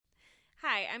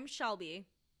I'm Shelby.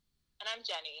 And I'm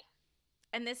Jenny.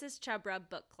 And this is Chub Rub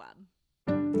Book Club.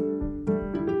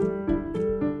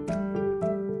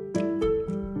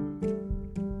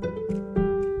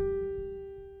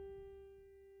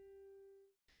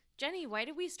 Jenny, why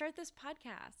did we start this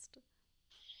podcast?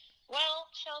 Well,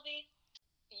 Shelby,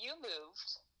 you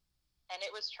moved, and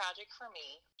it was tragic for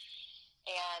me.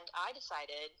 And I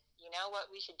decided, you know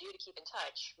what we should do to keep in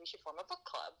touch? We should form a book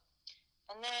club.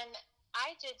 And then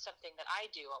I did something that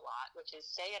I do a lot, which is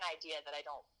say an idea that I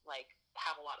don't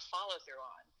have a lot of follow through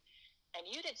on. And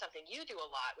you did something you do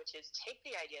a lot, which is take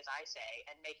the ideas I say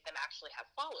and make them actually have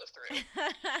follow through.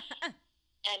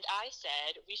 And I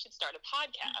said we should start a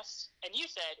podcast, and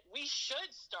you said we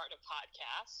should start a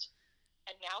podcast,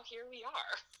 and now here we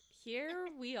are. Here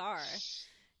we are.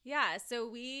 Yeah, so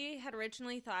we had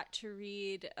originally thought to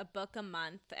read a book a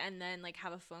month and then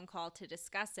have a phone call to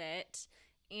discuss it.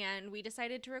 And we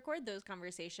decided to record those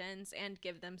conversations and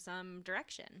give them some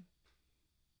direction.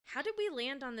 How did we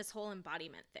land on this whole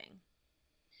embodiment thing?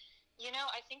 You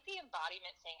know, I think the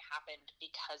embodiment thing happened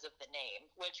because of the name,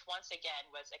 which once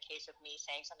again was a case of me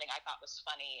saying something I thought was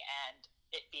funny and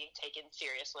it being taken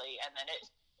seriously, and then it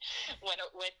went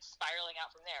spiraling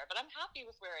out from there. But I'm happy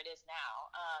with where it is now.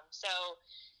 So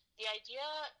the idea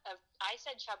of, I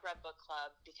said Chub Rub Book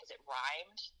Club because it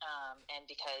rhymed, and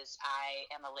because I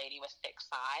am a lady with thick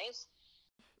thighs.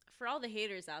 For all the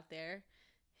haters out there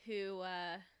who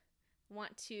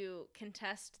want to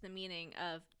contest the meaning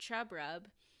of chub rub,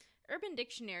 Urban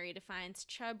Dictionary defines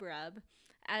chub rub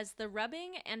as the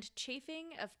rubbing and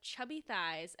chafing of chubby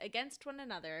thighs against one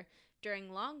another during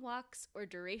long walks or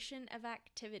duration of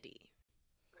activity.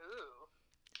 Ooh.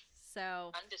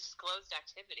 So. Undisclosed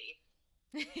activity.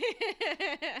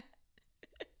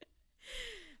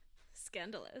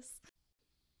 Scandalous.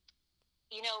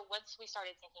 You know, once we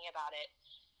started thinking about it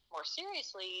more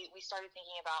seriously, we started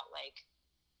thinking about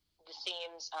the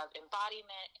themes of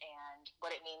embodiment and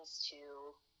what it means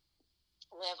to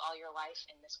live all your life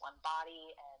in this one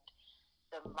body, and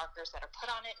the markers that are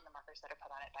put on it and the markers that are put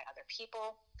on it by other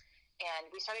people. And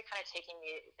we started kind of taking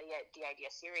the idea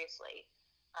seriously.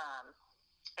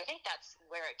 I think that's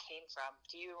where it came from.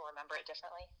 Do you remember it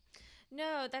differently?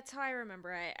 No, that's how I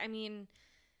remember it. I mean,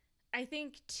 I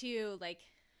think too,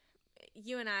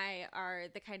 you and I are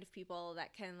the kind of people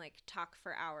that can talk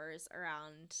for hours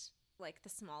around the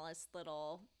smallest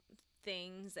little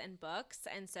things and books,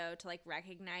 and so to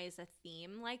recognize a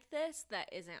theme like this that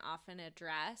isn't often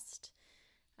addressed,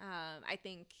 I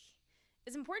think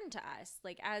is important to us,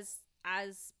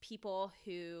 as people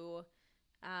who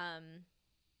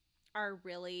are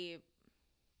really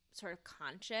sort of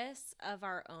conscious of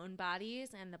our own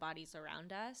bodies and the bodies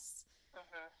around us.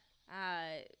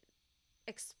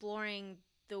 Exploring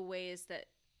the ways that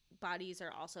bodies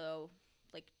are also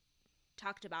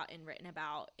talked about and written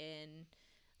about in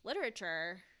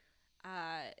literature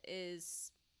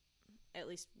is at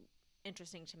least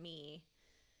interesting to me.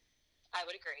 I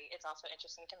would agree. It's also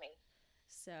interesting to me.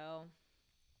 So,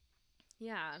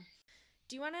 yeah.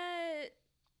 Do you want to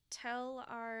tell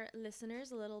our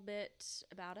listeners a little bit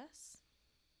about us?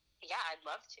 Yeah, I'd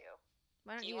love to.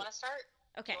 Why don't you want to start?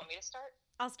 Okay. Do you want me to start?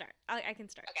 I'll start. I can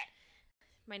start. Okay.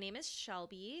 My name is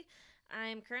Shelby.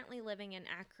 I'm currently living in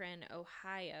Akron,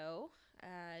 Ohio.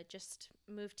 Just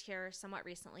moved here somewhat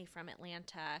recently from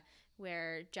Atlanta,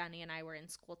 where Jenny and I were in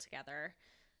school together.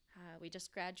 We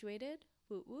just graduated.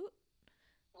 Woot woot.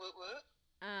 Woot woot.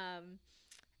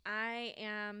 I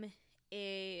am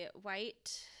a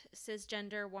white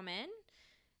cisgender woman.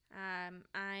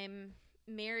 I'm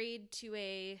married to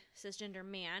a cisgender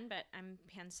man, but I'm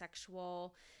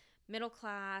pansexual, middle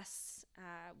class,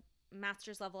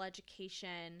 master's level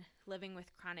education, living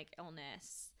with chronic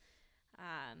illness.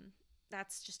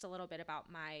 That's just a little bit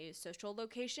about my social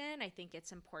location. I think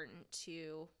it's important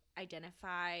to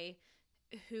identify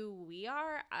who we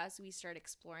are as we start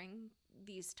exploring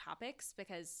these topics,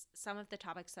 because some of the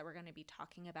topics that we're going to be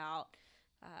talking about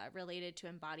related to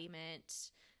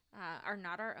embodiment are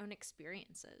not our own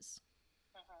experiences.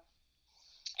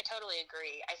 I totally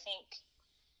agree. I think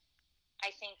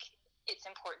it's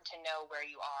important to know where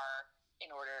you are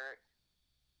in order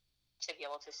to be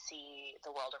able to see the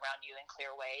world around you in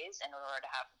clear ways, and in order to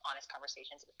have honest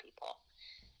conversations with people.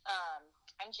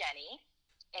 I'm Jenny,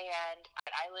 and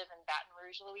I live in Baton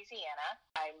Rouge, Louisiana.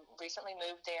 I recently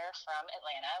moved there from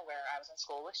Atlanta, where I was in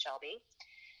school with Shelby,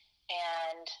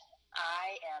 and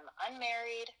I am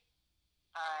unmarried.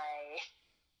 I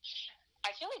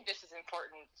feel like this is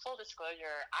important. Full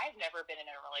disclosure, I've never been in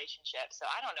a relationship, so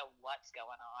I don't know what's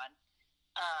going on.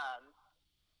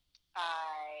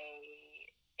 I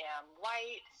am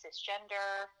white,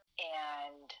 cisgender,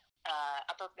 and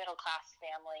a upper middle class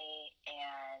family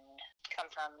and come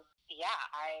from,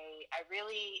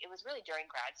 it was really during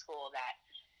grad school that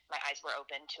my eyes were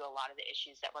open to a lot of the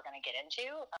issues that we're going to get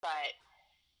into. But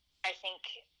I think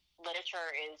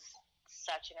literature is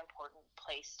such an important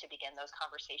place to begin those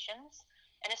conversations,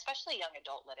 and especially young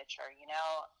adult literature.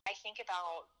 I think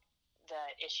about the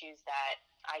issues that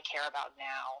I care about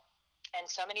now, and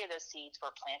so many of those seeds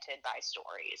were planted by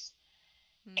stories.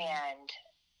 And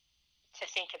to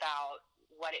think about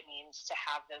what it means to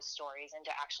have those stories and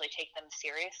to actually take them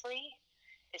seriously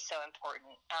is so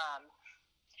important.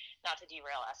 Not to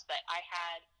derail us, but I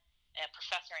had a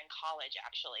professor in college,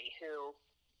 actually, who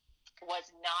was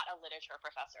not a literature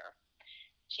professor.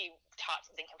 She taught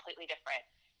something completely different.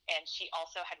 And she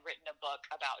also had written a book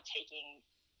about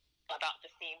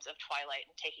the themes of Twilight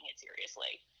and taking it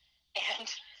seriously. And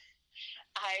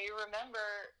I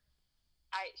remember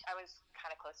I was kind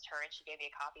of close to her, and she gave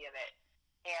me a copy of it.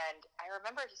 And I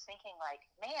remember just thinking, like,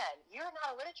 man, you're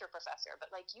not a literature professor,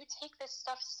 but, like, you take this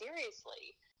stuff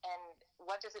seriously. And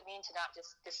what does it mean to not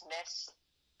just dismiss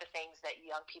the things that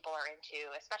young people are into,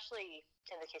 especially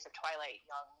in the case of Twilight,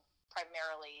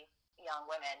 primarily young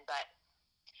women. But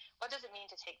what does it mean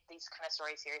to take these kind of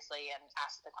stories seriously and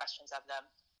ask the questions of them?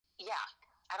 Yeah,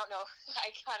 I don't know.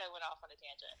 I kind of went off on a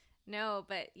tangent. No,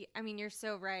 but I mean, you're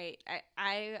so right.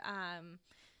 I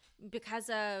because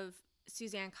of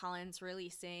Suzanne Collins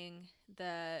releasing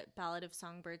the Ballad of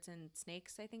Songbirds and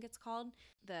Snakes, I think it's called,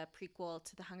 the prequel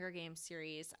to the Hunger Games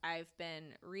series, I've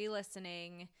been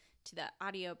re-listening to the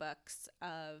audiobooks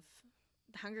of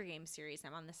the Hunger Games series.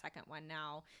 I'm on the second one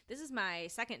now. This is my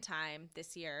second time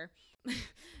this year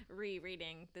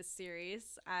rereading this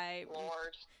series. I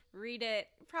read it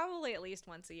probably at least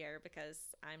once a year because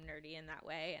I'm nerdy in that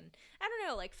way. And I don't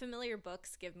know, like, familiar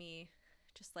books give me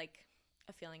just like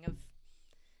a feeling of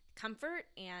comfort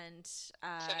and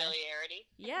familiarity.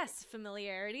 Yes,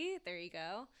 familiarity. There you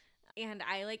go. And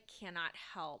I like cannot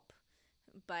help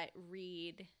but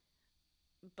read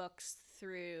books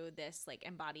through this like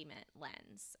embodiment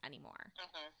lens anymore.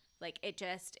 Like it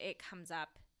comes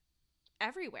up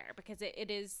everywhere because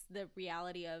it is the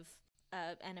reality of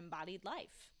an embodied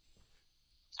life.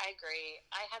 I agree.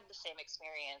 I had the same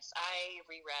experience. I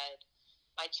reread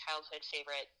my childhood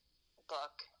favorite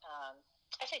book.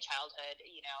 I say childhood,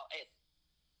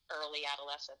 early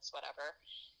adolescence, whatever.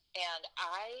 And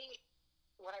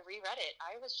when I reread it,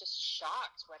 I was just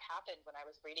shocked what happened when I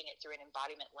was reading it through an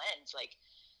embodiment lens. Like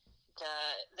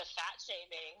the fat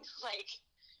shaming, like,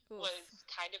 Oof. Was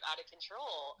kind of out of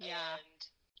control. Yeah. And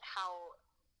how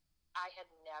I had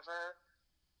never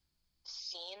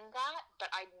seen that,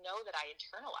 but I know that I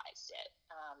internalized it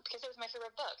because it was my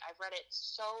favorite book. I've read it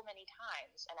so many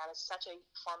times, and I was such a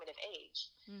formative age.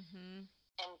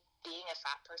 And being a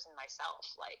fat person myself,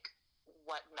 like,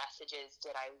 what messages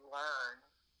did I learn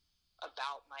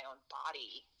about my own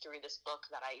body through this book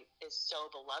that is so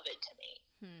beloved to me?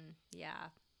 Yeah.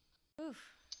 Oof.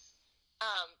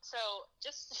 So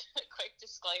just a quick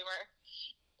disclaimer.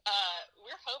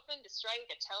 We're hoping to strike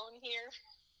a tone here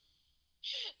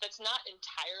that's not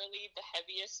entirely the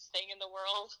heaviest thing in the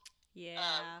world.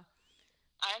 Yeah.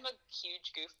 I'm a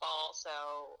huge goofball,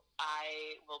 so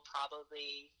I will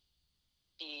probably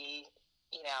be,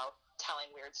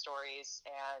 telling weird stories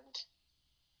and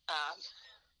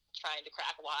trying to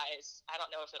crack wise. I don't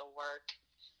know if it'll work,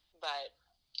 but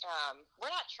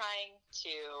we're not trying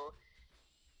to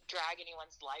drag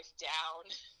anyone's life down.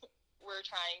 We're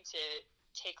trying to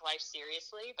take life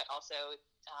seriously, but also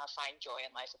find joy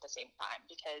in life at the same time,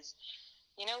 because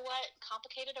you know what?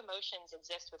 Complicated emotions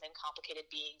exist within complicated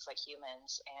beings like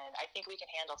humans, and I think we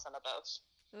can handle some of both.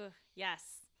 Ooh,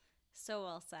 yes. So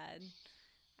well said.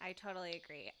 I totally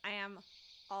agree. I am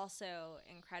also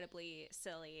incredibly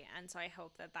silly, and so I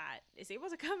hope that is able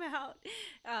to come out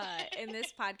in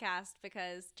this podcast,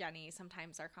 because Jenny,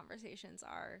 sometimes our conversations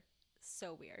are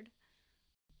so weird.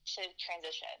 To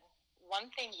transition,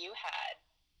 one thing you had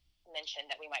mentioned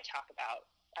that we might talk about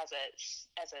as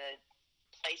a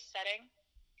place setting,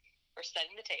 or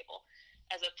setting the table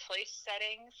as a place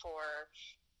setting for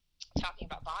talking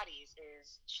about bodies,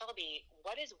 is, Shelby,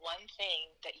 what is one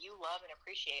thing that you love and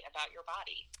appreciate about your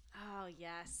body? Oh,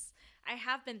 yes. I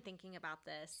have been thinking about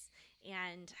this,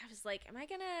 and I was like, am I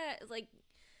gonna, like,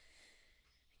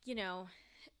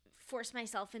 force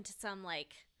myself into some,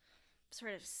 like,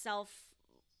 sort of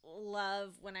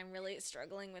self-love when I'm really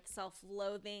struggling with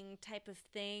self-loathing type of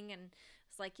thing? And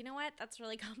it's like, you know what? That's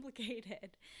really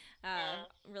complicated.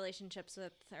 Relationships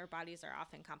with our bodies are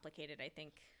often complicated. I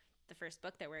think the first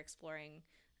book that we're exploring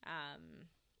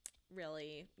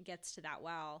really gets to that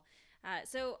well.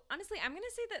 So honestly, I'm going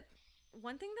to say that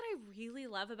one thing that I really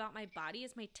love about my body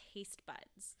is my taste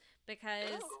buds,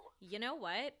 because you know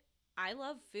what? I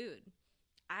love food.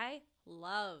 I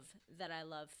love that I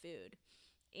love food.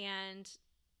 And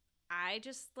I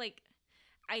just like,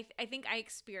 I think I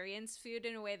experience food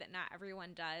in a way that not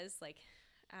everyone does. Like,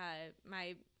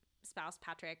 my spouse,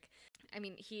 Patrick, I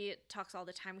mean, he talks all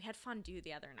the time. We had fondue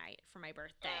the other night for my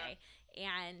birthday.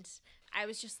 And I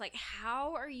was just like,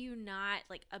 how are you not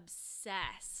like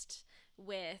obsessed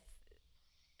with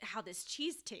how this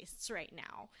cheese tastes right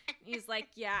now? He's like,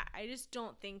 yeah, I just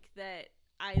don't think that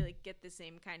I like get the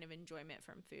same kind of enjoyment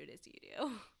from food as you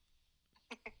do.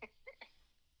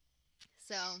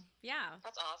 So, yeah.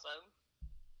 That's awesome.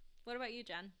 What about you,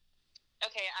 Jen?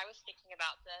 Okay, I was thinking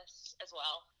about this as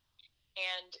well.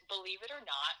 And believe it or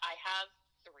not, I have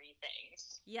 3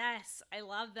 things. Yes, I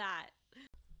love that.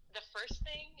 The first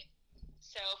thing,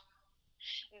 so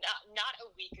not a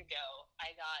week ago,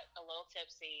 I got a little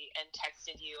tipsy and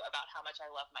texted you about how much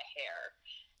I love my hair.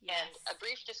 Yes. And a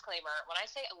brief disclaimer, when I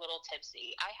say a little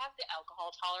tipsy, I have the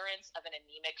alcohol tolerance of an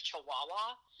anemic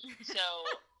chihuahua. So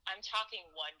I'm talking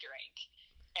 1 drink.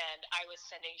 And I was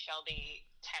sending Shelby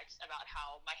texts about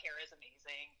how my hair is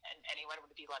amazing and anyone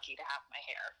would be lucky to have my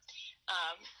hair.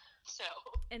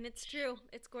 And it's true.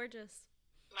 It's gorgeous.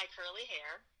 My curly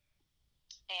hair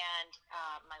and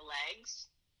my legs.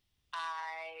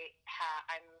 I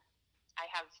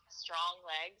have strong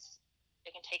legs.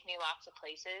 They can take me lots of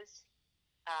places.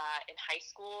 In high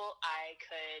school, I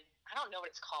don't know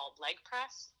what it's called, leg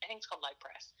press? I think it's called leg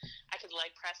press. I could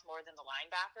leg press more than the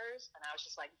linebackers, and I was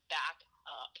just like, back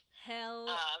up. Hell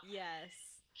yes.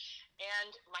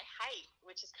 And my height,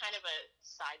 which is kind of a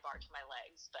sidebar to my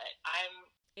legs, but I'm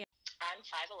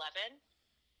 5'11",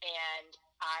 and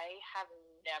I have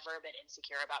never been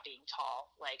insecure about being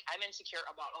tall. Like, I'm insecure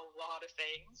about a lot of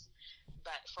things,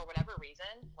 but for whatever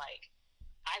reason, like,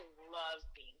 I love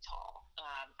being tall.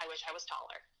 I wish I was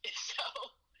taller. So,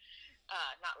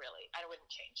 not really. I wouldn't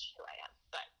change who I am,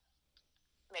 but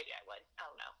maybe I would. I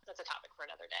don't know. That's a topic for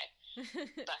another day.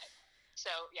 But, so,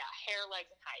 yeah, hair,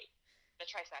 legs, and height. The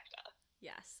trifecta.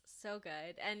 Yes, so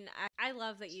good. And I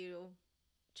love that you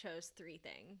chose 3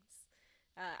 things.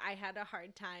 I had a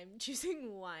hard time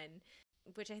choosing 1,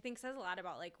 which I think says a lot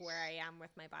about, like, where I am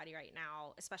with my body right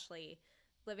now, especially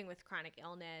living with chronic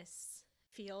illness.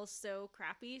 Feels so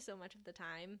crappy so much of the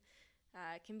time.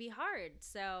 Can be hard.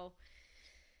 So,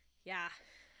 yeah,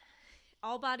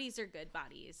 all bodies are good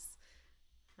bodies.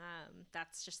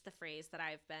 That's just the phrase that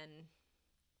I've been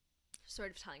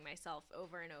sort of telling myself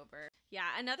over and over. Yeah,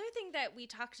 another thing that we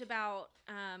talked about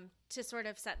to sort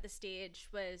of set the stage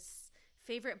was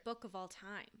favorite book of all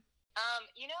time.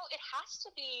 It has to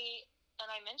be,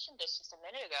 and I mentioned this just a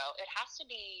minute ago, it has to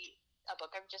be a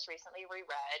book I've just recently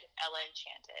reread, Ella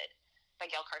Enchanted,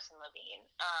 by Gail Carson Levine,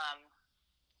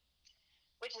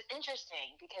 which is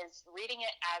interesting because reading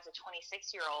it as a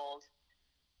 26-year-old,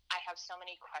 I have so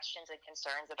many questions and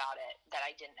concerns about it that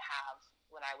I didn't have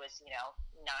when I was, 9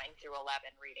 through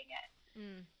 11 reading it.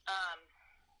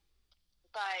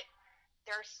 But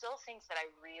there are still things that I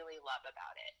really love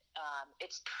about it.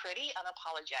 It's pretty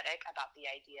unapologetic about the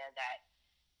idea that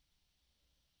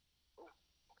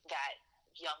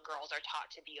young girls are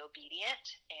taught to be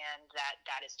obedient and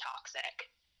that is toxic.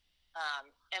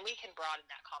 And we can broaden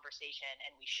that conversation,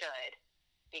 and we should,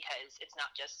 because it's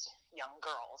not just young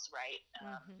girls, right?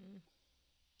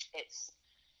 It's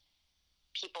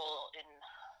people in,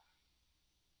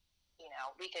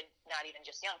 we could not even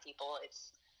just young people,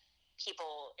 it's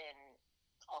people in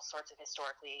all sorts of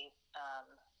historically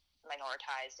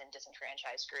minoritized and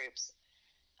disenfranchised groups.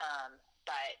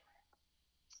 But,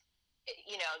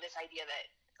 this idea that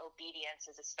obedience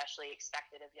is especially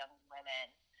expected of young women.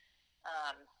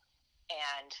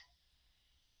 And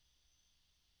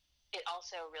it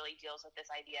also really deals with this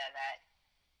idea that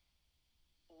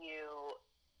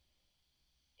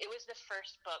it was the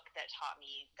first book that taught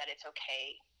me that it's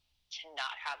okay to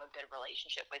not have a good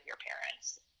relationship with your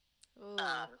parents.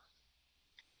 And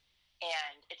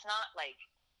it's not like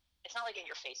in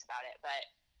your face about it, but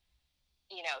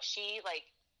she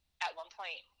at one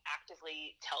point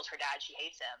actively tells her dad she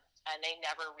hates him, and they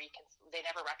never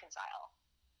reconcile.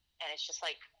 And it's just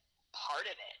like part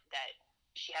of it that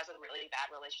she has a really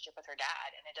bad relationship with her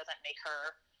dad, and it doesn't make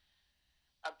her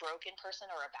a broken person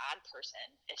or a bad person.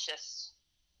 It's just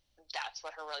that's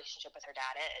what her relationship with her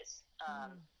dad is.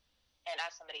 And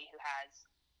as somebody who has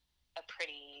a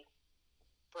pretty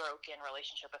broken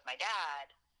relationship with my dad,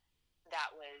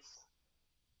 that was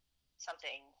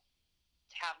something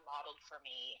to have modeled for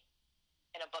me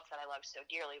in a book that I loved so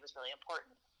dearly was really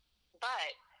important.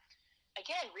 But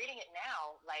again, reading it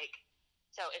now,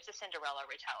 so it's a Cinderella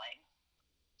retelling.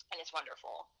 and it's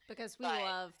wonderful. Because we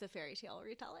love the fairy tale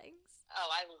retellings. Oh,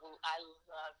 I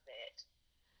love it.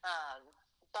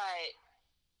 But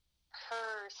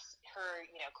her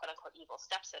quote unquote evil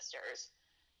stepsisters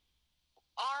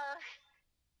are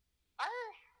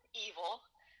evil,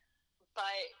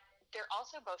 but they're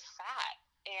also both fat.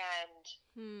 And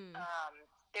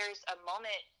there's a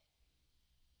moment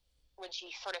when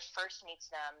she sort of first meets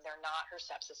them. They're not her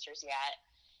stepsisters yet,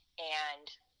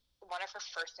 and one of her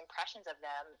first impressions of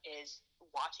them is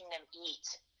watching them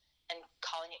eat and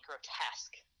calling it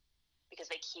grotesque because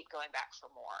they keep going back for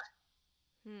more.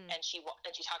 And she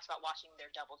talks about watching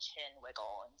their double chin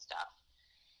wiggle and stuff.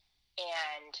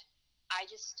 And I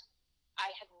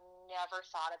had never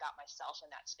thought about myself in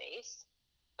that space,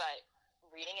 but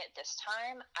reading it this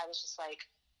time, I was just like,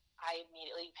 I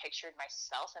immediately pictured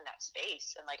myself in that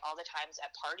space, and like all the times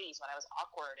at parties when I was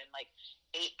awkward and like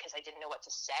ate because I didn't know what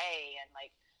to say, and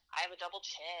like I have a double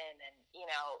chin, and you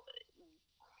know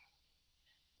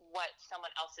what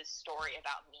someone else's story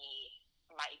about me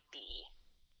might be.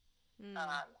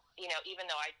 Even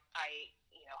though I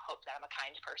hope that I'm a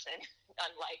kind person,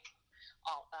 unlike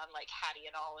Hattie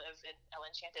and Olive and Elle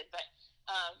Enchanted, but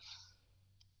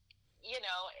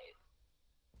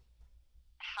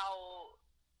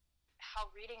how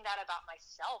reading that about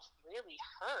myself really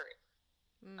hurt.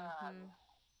 And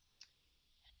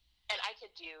I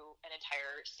could do an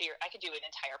entire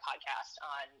podcast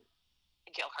on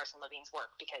Gail Carson Levine's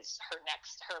work, because her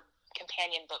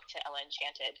companion book to Ella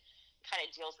Enchanted kind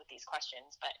of deals with these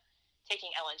questions. But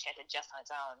taking Ella Enchanted just on its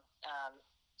own,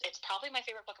 it's probably my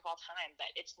favorite book of all time,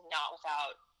 but it's not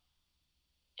without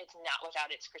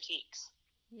its critiques.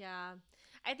 Yeah.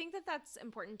 I think that that's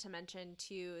important to mention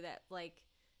too, that like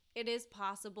it is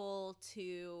possible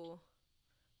to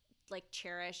like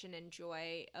cherish and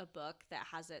enjoy a book that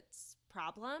has its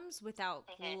problems without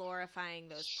glorifying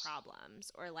those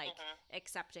problems or like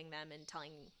accepting them and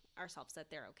telling ourselves that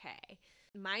they're okay.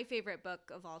 My favorite book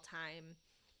of all time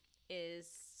is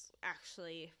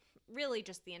actually really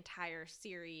just the entire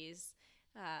series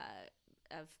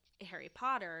of Harry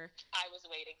Potter. I was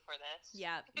waiting for this.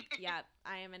 Yep.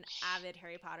 I am an avid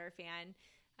Harry Potter fan.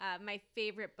 My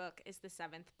favorite book is the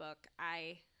 7th book.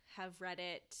 I have read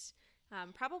it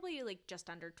probably like just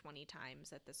under 20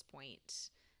 times at this point.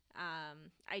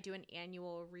 I do an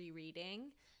annual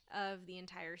rereading of the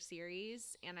entire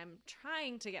series, and I'm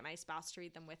trying to get my spouse to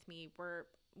read them with me.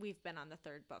 We've been on the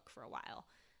 3rd book for a while.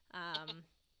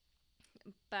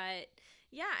 But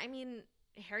yeah, I mean,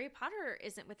 Harry Potter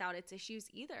isn't without its issues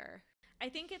either. I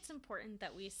think it's important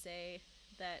that we say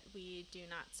that we do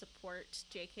not support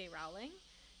J.K. Rowling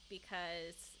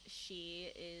because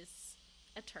she is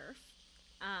a TERF.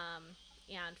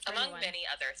 And among many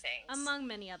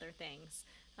other things.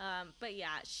 But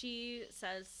yeah, she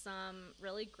says some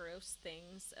really gross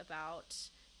things about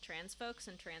trans folks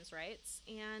and trans rights,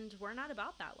 and we're not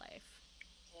about that life.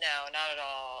 No, not at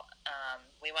all.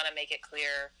 We want to make it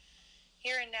clear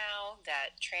here and now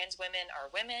that trans women are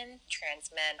women,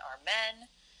 trans men are men,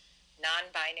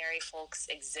 non-binary folks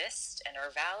exist and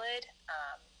are valid.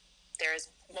 There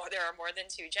are more than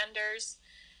 2 genders,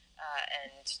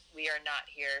 and we are not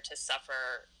here to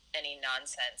suffer any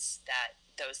nonsense that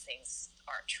those things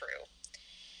aren't true.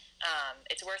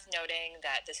 It's worth noting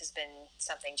that this has been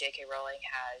something J.K. Rowling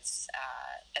has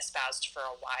espoused for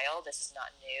a while. This is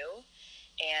not new.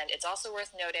 And it's also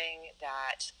worth noting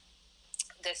that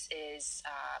this is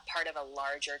part of a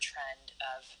larger trend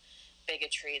of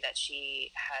bigotry that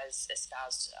she has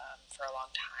espoused for a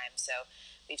long time. So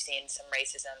we've seen some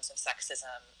racism, some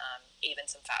sexism, even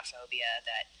some fatphobia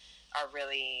that are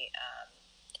really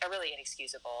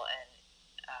inexcusable. And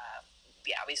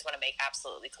we just want to make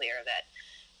absolutely clear that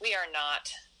we are not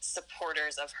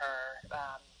supporters of her.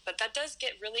 But that does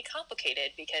get really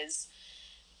complicated because,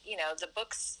 the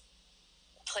books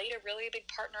played a really big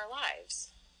part in our lives.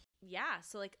 Yeah,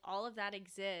 so like all of that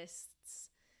exists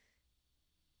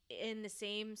in the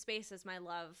same space as my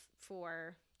love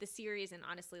for the series and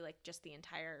honestly like just the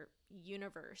entire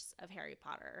universe of Harry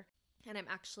Potter. And I'm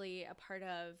actually a part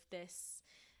of this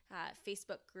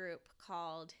Facebook group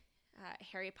called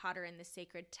Harry Potter and the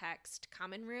Sacred Text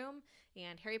Common Room.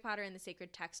 And Harry Potter and the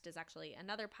Sacred Text is actually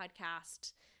another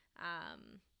podcast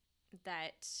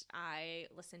that I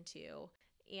listen to.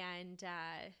 And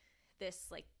this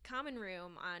like common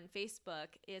room on Facebook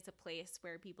is a place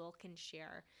where people can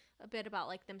share a bit about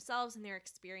like themselves and their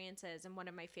experiences. And one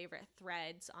of my favorite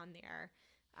threads on there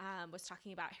was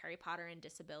talking about Harry Potter and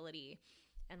disability.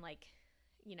 And like,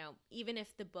 even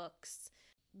if the books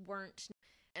weren't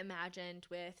imagined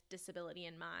with disability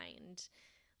in mind,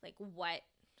 like what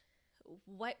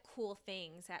what cool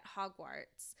things at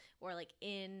Hogwarts or like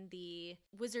in the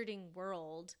wizarding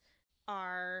world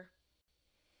are,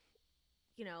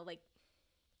 you know, like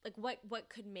what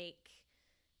could make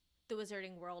the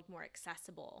wizarding world more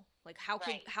accessible? Like how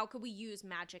could we use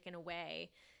magic in a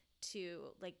way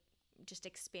to like just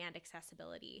expand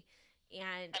accessibility?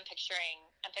 And I'm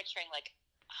picturing like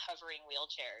hovering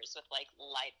wheelchairs with like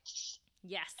lights,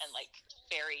 yes, and like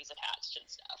fairies attached and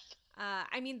stuff.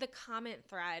 I mean, the comment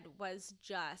thread was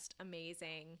just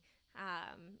amazing.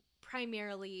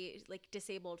 Primarily like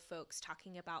disabled folks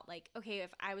talking about like, okay,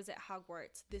 if I was at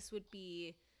Hogwarts, this would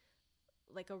be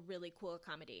like a really cool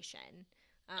accommodation.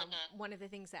 One of the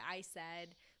things that I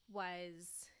said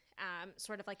was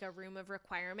sort of like a room of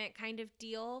requirement kind of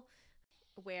deal,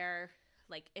 where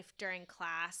like if during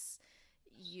class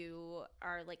you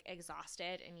are like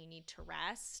exhausted and you need to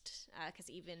rest, because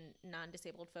even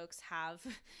non-disabled folks have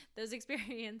those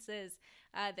experiences,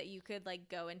 that you could like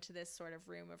go into this sort of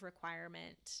room of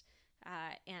requirement,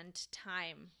 and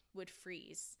time would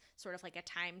freeze, sort of like a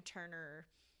time turner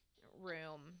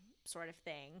room sort of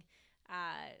thing,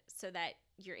 so that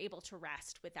you're able to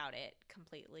rest without it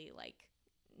completely like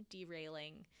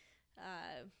derailing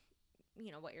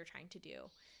what you're trying to do.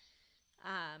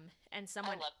 And I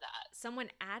love that. Someone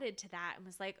added to that and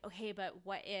was like, okay, but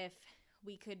what if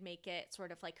we could make it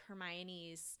sort of like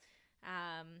Hermione's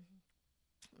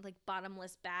like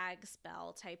bottomless bag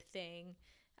spell type thing,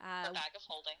 Her bag of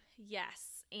holding.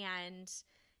 yes, and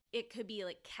it could be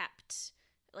like kept,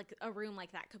 like a room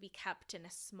like that could be kept in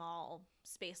a small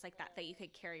space like that you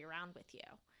could carry around with you,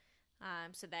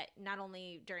 so that not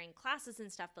only during classes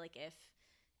and stuff, but like if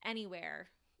anywhere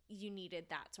you needed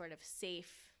that sort of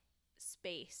safe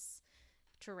space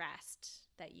to rest,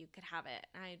 that you could have it.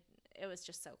 It was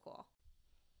just so cool.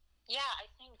 Yeah, I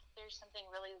think there's something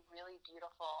really, really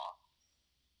beautiful.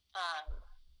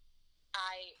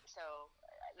 So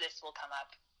this will come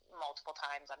up multiple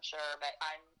times, I'm sure, but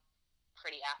I'm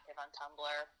pretty active on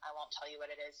Tumblr. I won't tell you what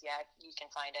it is yet. You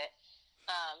can find it.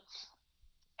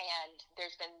 And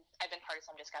I've been part of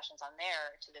some discussions on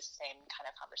there to this same kind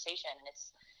of conversation, and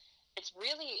it's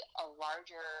really a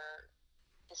larger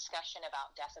discussion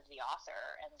about death of the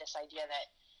author, and this idea that,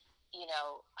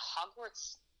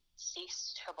 Hogwarts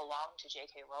ceased to belong to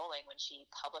J.K. Rowling when she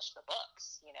published the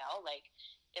books, like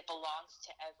it belongs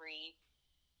to every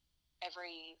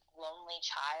lonely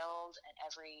child and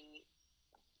every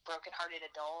brokenhearted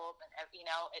adult, and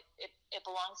it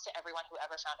belongs to everyone who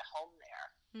ever found a home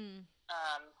there. And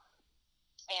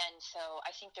so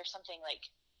I think there's something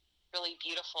like really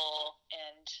beautiful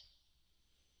and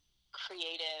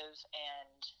creative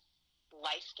and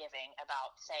life-giving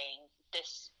about saying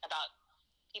this, about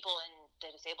people in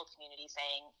the disabled community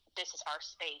saying, this is our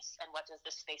space, and what does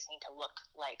this space need to look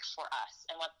like for us,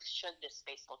 and what should this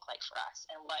space look like for us,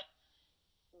 and what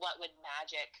would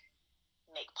magic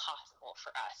make possible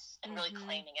for us, and really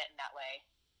claiming it in that way.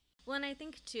 Well, and I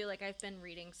think too, like I've been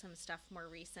reading some stuff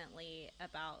more recently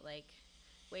about like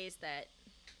ways that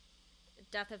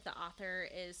death of the author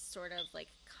is sort of like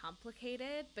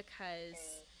complicated, because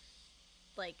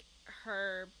like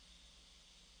her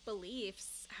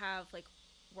beliefs have like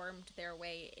wormed their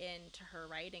way into her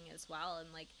writing as well,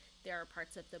 and like there are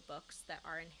parts of the books that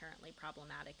are inherently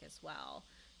problematic as well.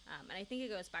 And I think it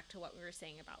goes back to what we were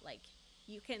saying about like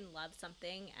you can love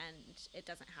something and it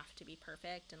doesn't have to be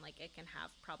perfect, and like it can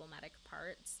have problematic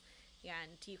parts,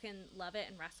 and you can love it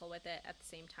and wrestle with it at the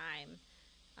same time.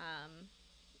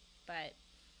 But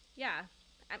yeah,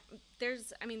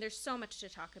 there's so much to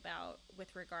talk about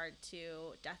with regard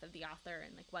to death of the author,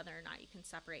 and like whether or not you can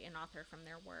separate an author from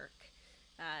their work.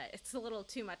 It's a little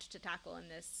too much to tackle in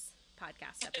this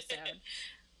podcast episode.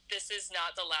 This is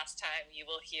not the last time you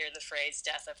will hear the phrase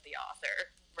death of the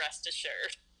author, rest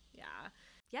assured.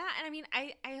 Yeah, and I mean,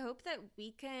 I hope that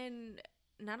we can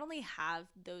not only have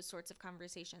those sorts of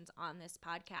conversations on this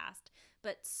podcast,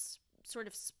 but sort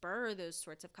of spur those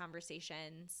sorts of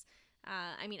conversations.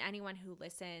 I mean, anyone who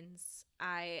listens,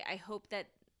 I hope that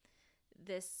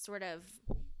this sort of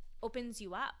opens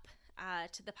you up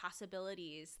to the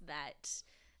possibilities that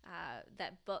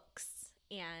that books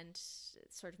and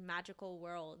sort of magical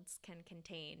worlds can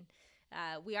contain.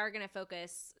 We are going to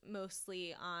focus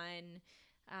mostly on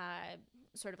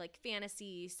sort of like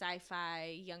fantasy,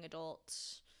 sci-fi, young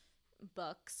adult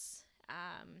books,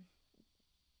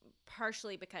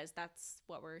 partially because that's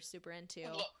what we're super into.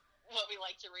 What we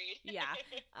like to read. Yeah.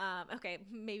 Okay,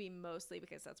 maybe mostly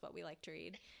because that's what we like to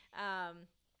read.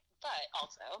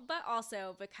 But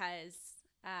also because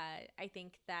I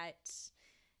think that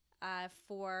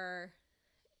for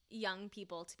young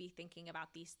people to be thinking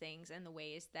about these things and the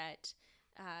ways that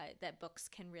that books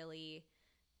can really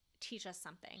teach us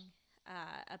something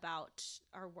about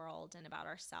our world and about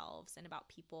ourselves and about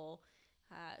people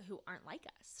who aren't like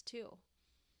us too.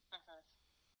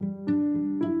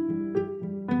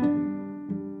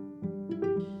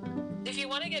 If you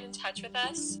want to get in touch with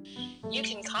us, you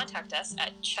can contact us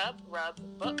at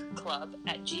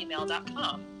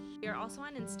chubrubbookclub@gmail.com. We are also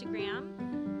on Instagram